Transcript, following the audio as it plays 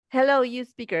Hello, you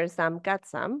speakers. I'm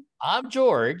Katsam. I'm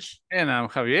George. And I'm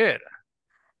Javier.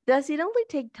 Does it only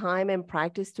take time and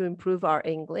practice to improve our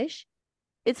English?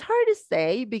 It's hard to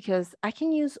say because I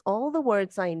can use all the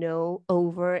words I know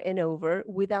over and over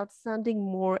without sounding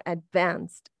more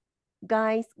advanced.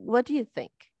 Guys, what do you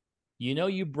think?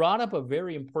 You brought up a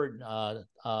very important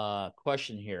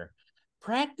question here.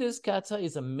 Practice, Kata,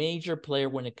 is a major player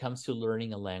when it comes to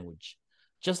learning a language,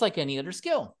 just like any other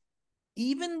skill.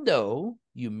 Even though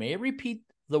you may repeat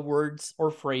the words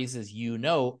or phrases you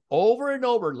know over and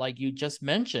over, like you just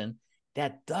mentioned,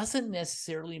 that doesn't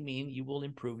necessarily mean you will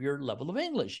improve your level of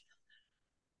English.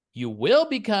 You will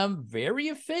become very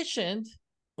efficient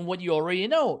in what you already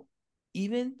know,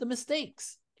 even the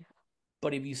mistakes.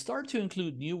 But if you start to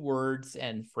include new words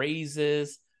and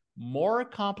phrases, more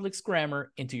complex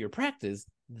grammar into your practice,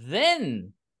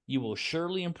 then you will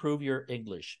surely improve your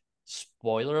English.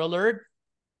 Spoiler alert,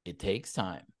 it takes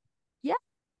time. Yeah.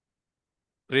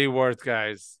 3 words,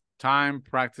 guys: time,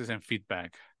 practice, and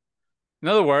feedback. In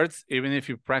other words, even if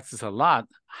you practice a lot,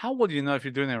 how would you know if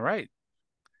you're doing it right?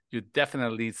 You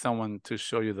definitely need someone to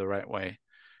show you the right way.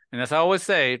 And as I always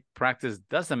say, practice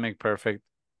doesn't make perfect.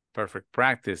 Perfect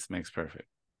practice makes perfect.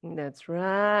 That's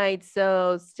right.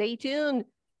 So stay tuned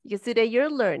because today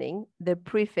you're learning the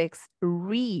prefix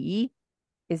re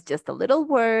is just a little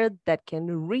word that can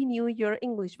renew your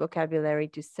English vocabulary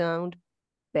to sound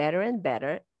better and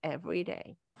better every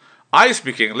day. I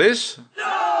speak English.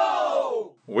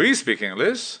 No! We speak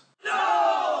English.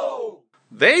 No!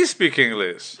 They speak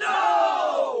English.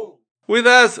 No! With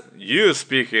us, you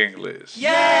speak English.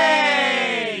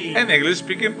 Yay! An English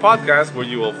speaking podcast where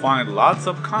you will find lots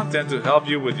of content to help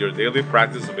you with your daily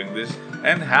practice of English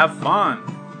and have fun.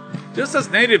 Just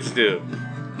as natives do.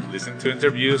 Listen to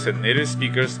interviews and native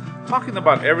speakers talking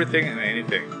about everything and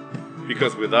anything.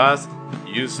 Because with us,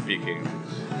 you speak English.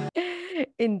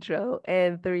 Intro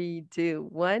and 3, 2,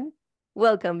 1.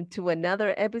 Welcome to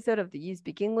another episode of the You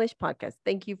Speak English podcast.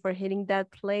 Thank you for hitting that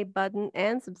play button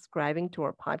and subscribing to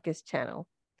our podcast channel.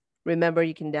 Remember,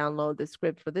 you can download the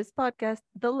script for this podcast.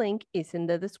 The link is in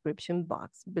the description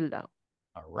box below.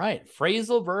 All right,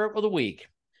 phrasal verb of the week.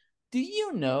 Do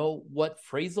you know what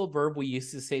phrasal verb we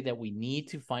used to say that we need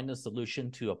to find a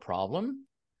solution to a problem?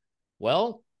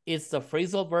 Well, it's the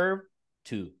phrasal verb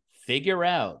to figure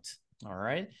out. All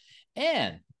right.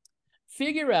 And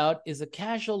figure out is a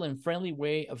casual and friendly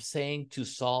way of saying to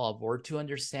solve or to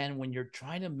understand when you're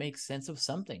trying to make sense of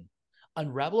something,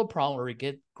 unravel a problem, or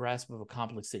get grasp of a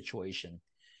complex situation.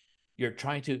 You're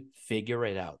trying to figure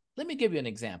it out. Let me give you an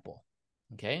example.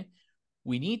 Okay.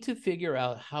 We need to figure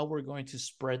out how we're going to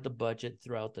spread the budget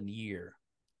throughout the year.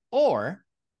 Or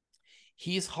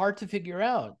he's hard to figure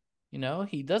out.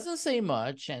 He doesn't say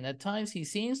much, and at times he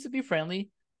seems to be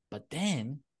friendly, but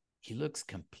then he looks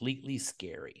completely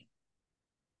scary.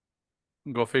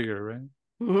 Go figure,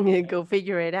 right? Go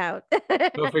figure it out.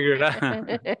 Go figure it out.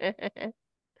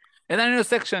 In our new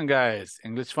section, guys,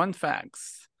 English fun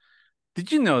facts.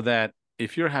 Did you know that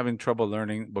if you're having trouble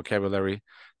learning vocabulary,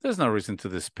 there's no reason to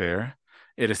despair?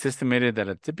 It is estimated that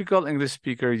a typical English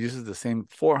speaker uses the same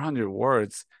 400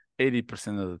 words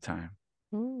 80% of the time.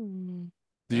 Do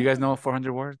you guys know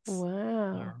 400 words?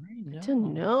 Wow. I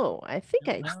don't know. I think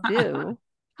I do.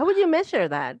 How would you measure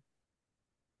that?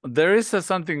 There is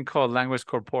something called language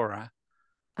corpora.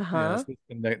 Uh-huh.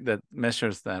 That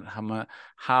measures that,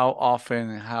 how often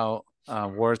and how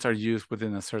words are used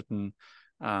within a certain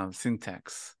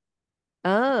syntax.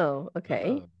 Oh,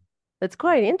 okay. That's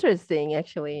quite interesting,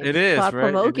 actually. It is,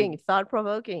 thought-provoking. right?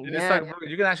 Thought-provoking. Yeah.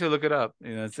 You can actually look it up. It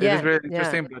is very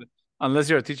interesting, but unless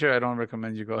you're a teacher, I don't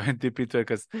recommend you go deep into it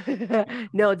because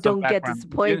no, don't get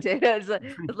disappointed. It's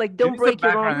like don't break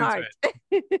your own heart.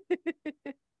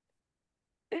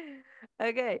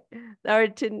 Okay,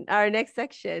 our next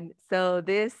section. So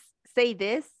say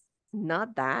this,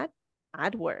 not that,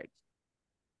 add words.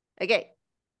 Okay,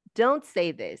 don't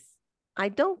say this. I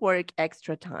don't work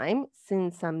extra time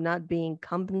since I'm not being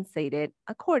compensated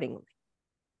accordingly.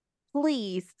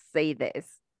 Please say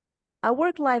this. A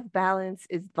work-life balance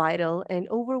is vital and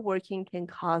overworking can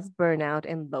cause burnout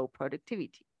and low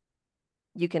productivity.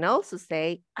 You can also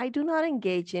say, I do not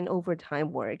engage in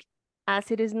overtime work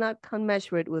as it is not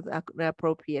commensurate with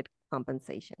appropriate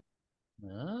compensation.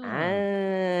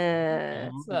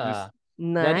 Nice.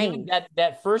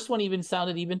 That first one even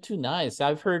sounded even too nice.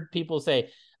 I've heard people say,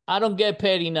 I don't get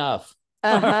paid enough.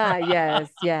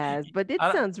 Yes, but it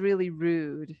sounds really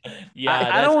rude. Yeah,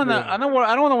 I don't want to. I don't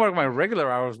want to work my regular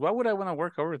hours. Why would I want to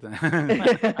work overtime?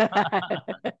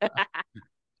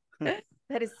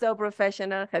 That is so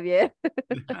professional, Javier.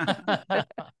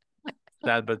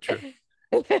 Sad but true.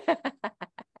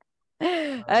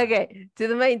 Okay, to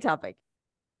the main topic.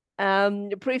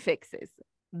 Prefixes.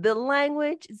 The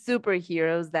language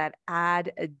superheroes that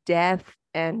add a depth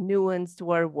and nuance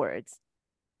to our words.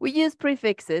 We use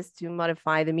prefixes to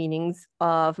modify the meanings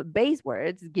of base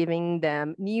words, giving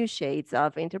them new shades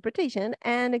of interpretation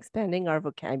and expanding our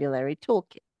vocabulary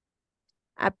toolkit.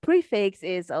 A prefix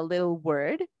is a little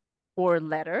word or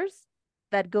letters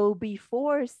that go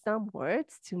before some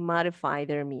words to modify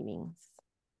their meanings.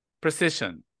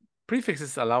 Precision.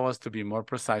 Prefixes allow us to be more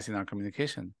precise in our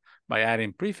communication. By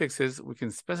adding prefixes, we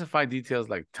can specify details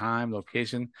like time,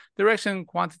 location, direction,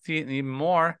 quantity, and even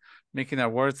more, making our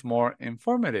words more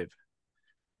informative.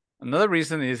 Another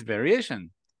reason is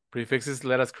variation. Prefixes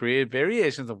let us create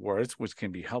variations of words, which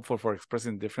can be helpful for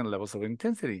expressing different levels of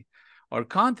intensity or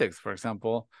context. For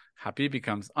example, happy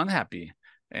becomes unhappy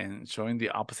and showing the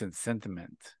opposite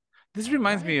sentiment. This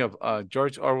reminds me of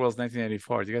George Orwell's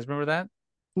 1984. Do you guys remember that?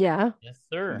 Yeah. Yes,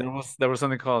 sir. There was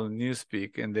something called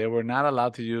Newspeak, and they were not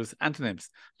allowed to use antonyms.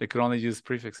 They could only use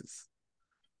prefixes.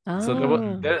 So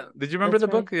Oh, did you remember that's the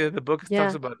book? right. Yeah, the book Yeah.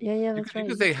 talks about Yeah, you that's you right.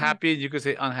 could say That's right. happy, you could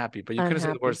say unhappy, but you couldn't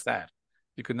say the word Unhappy. sad.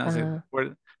 You could not say the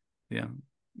word, yeah.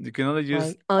 You can only use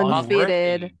Like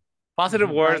unfitted. Unworthy. positive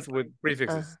Mhm. words Like, with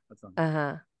prefixes. That's all.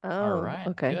 uh-huh. All Oh, right,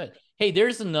 okay. good. Hey,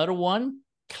 there's another one.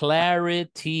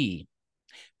 Clarity.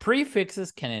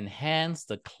 Prefixes can enhance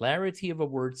the clarity of a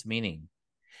word's meaning.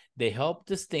 They help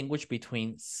distinguish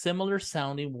between similar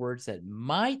sounding words that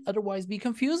might otherwise be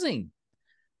confusing.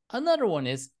 Another one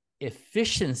is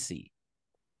efficiency.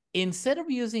 Instead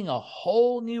of using a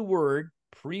whole new word,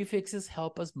 prefixes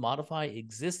help us modify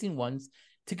existing ones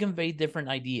to convey different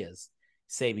ideas,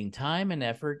 saving time and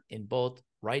effort in both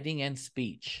writing and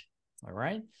speech. All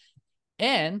right.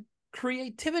 And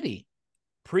creativity.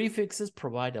 Prefixes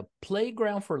provide a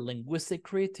playground for linguistic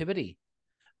creativity.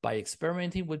 By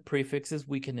experimenting with prefixes,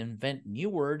 we can invent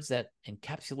new words that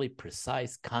encapsulate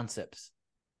precise concepts.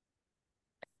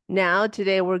 Now,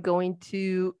 today we're going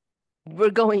deep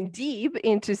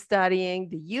into studying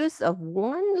the use of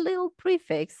one little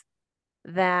prefix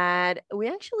that we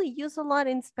actually use a lot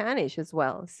in Spanish as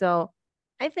well. So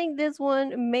I think this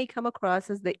one may come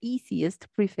across as the easiest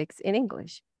prefix in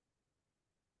English.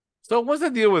 So what's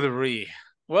the deal with re?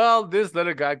 Well, this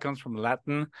letter guy comes from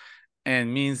Latin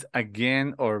and means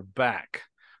again or back.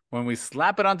 When we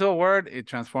slap it onto a word, it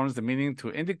transforms the meaning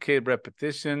to indicate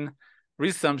repetition,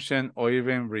 resumption, or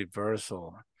even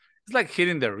reversal. It's like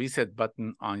hitting the reset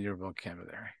button on your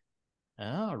vocabulary.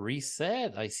 Oh,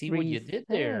 reset. I see what you did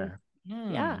there.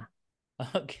 Yeah.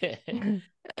 Okay.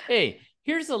 Hey,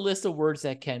 here's a list of words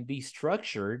that can be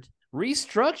restructured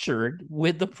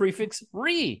with the prefix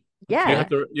re. Yeah.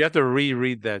 You have to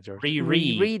reread that, George.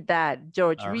 Reread that,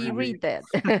 George. Right. Reread that.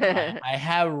 I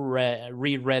have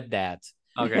reread that.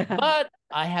 Okay. But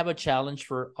I have a challenge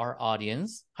for our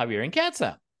audience, Javier and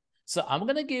Katza. So I'm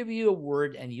going to give you a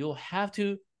word and you'll have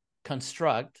to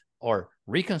construct or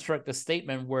reconstruct the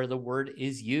statement where the word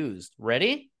is used.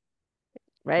 Ready?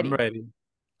 Ready. I'm ready.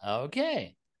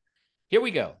 Okay. Here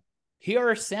we go. Here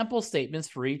are sample statements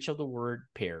for each of the word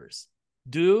pairs.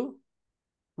 Do,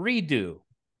 redo.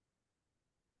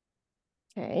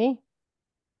 Okay.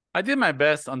 I did my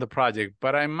best on the project,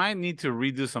 but I might need to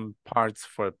redo some parts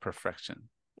for perfection.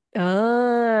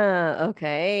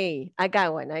 Okay. I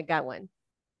got one.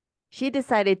 She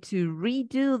decided to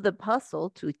redo the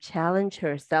puzzle to challenge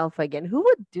herself again. Who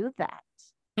would do that?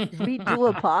 Redo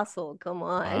a puzzle. Come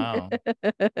on. Wow.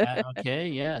 Okay,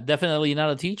 yeah. Definitely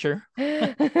not a teacher.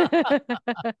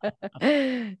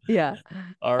 Yeah.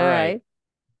 All right.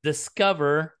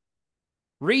 Discover,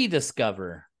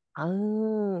 rediscover.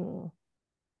 Oh.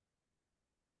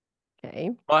 Okay.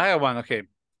 Well, I have one. Okay.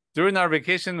 During our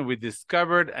vacation, we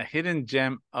discovered a hidden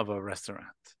gem of a restaurant.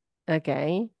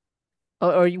 Okay.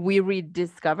 Or we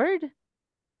rediscovered?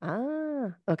 Ah,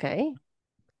 okay.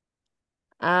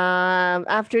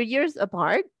 After years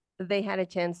apart, they had a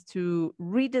chance to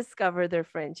rediscover their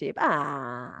friendship.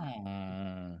 Ah.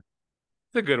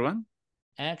 It's a good one.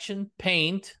 Action,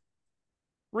 paint,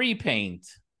 repaint.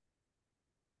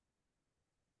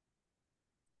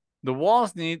 The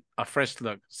walls need a fresh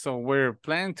look, so we're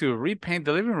planning to repaint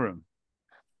the living room.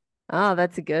 Oh,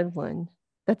 that's a good one.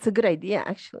 That's a good idea,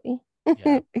 actually.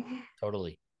 Yeah,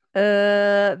 totally.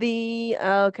 The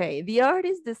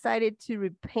artist decided to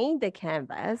repaint the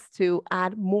canvas to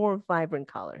add more vibrant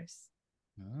colors.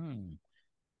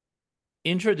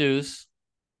 Introduce,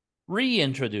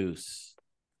 reintroduce.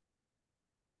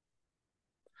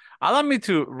 Allow me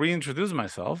to reintroduce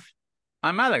myself.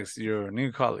 I'm Alex, your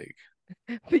new colleague.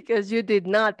 Because you did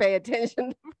not pay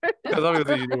attention. Because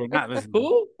obviously you were not listening.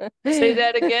 Who? Say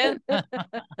that again.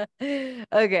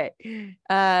 Okay.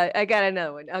 I got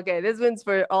another one. Okay, this one's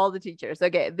for all the teachers.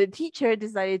 Okay, the teacher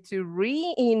decided to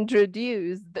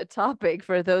reintroduce the topic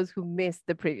for those who missed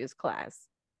the previous class.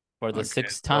 For the Okay,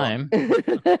 sixth so- time.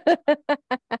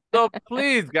 So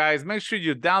please, guys, make sure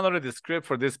you downloaded the script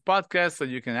for this podcast so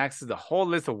you can access the whole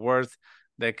list of words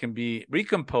that can be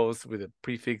recomposed with the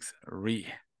prefix re.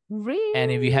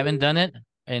 And if you haven't done it,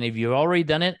 and if you've already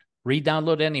done it,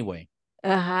 re-download anyway.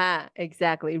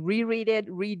 Exactly. Reread it,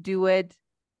 redo it,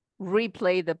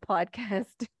 replay the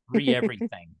podcast.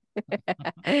 Re-everything.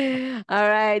 All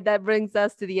right, that brings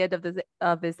us to the end of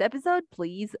this episode.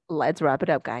 Please, let's wrap it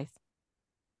up, guys.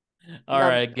 All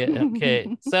right.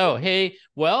 Okay. So, hey,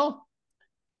 well,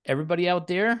 everybody out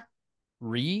there,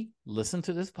 listen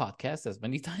to this podcast as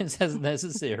many times as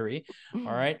necessary. All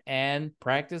right. And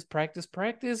practice,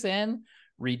 and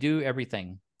redo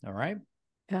everything. All right.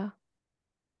 Yeah.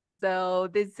 So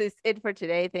this is it for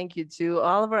today. Thank you to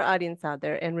all of our audience out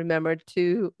there. And remember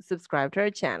to subscribe to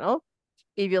our channel.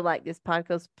 If you like this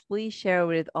podcast, please share it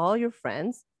with all your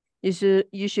friends. You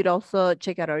should also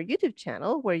check out our YouTube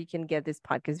channel where you can get this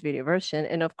podcast video version.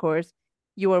 And of course,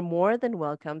 you are more than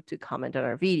welcome to comment on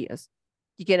our videos.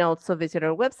 You can also visit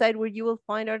our website where you will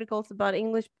find articles about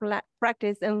English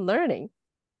practice and learning.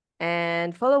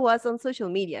 And follow us on social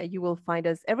media. You will find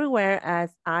us everywhere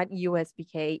as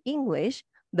 @USBK English,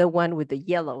 the one with the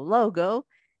yellow logo.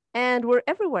 And we're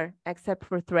everywhere except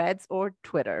for Threads or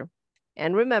Twitter.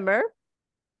 And remember,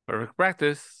 Perfect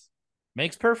practice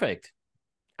makes perfect.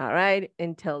 All right.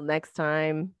 Until next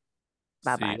time.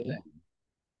 Bye-bye.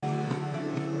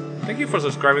 Thank you for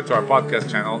subscribing to our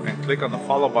podcast channel and click on the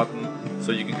follow button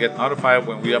so you can get notified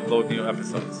when we upload new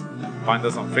episodes. Find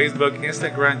us on Facebook,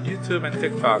 Instagram, YouTube, and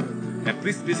TikTok. And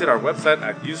please visit our website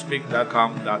at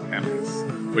uspeak.com.ms,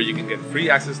 where you can get free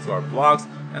access to our blogs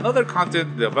and other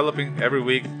content developing every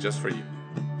week just for you.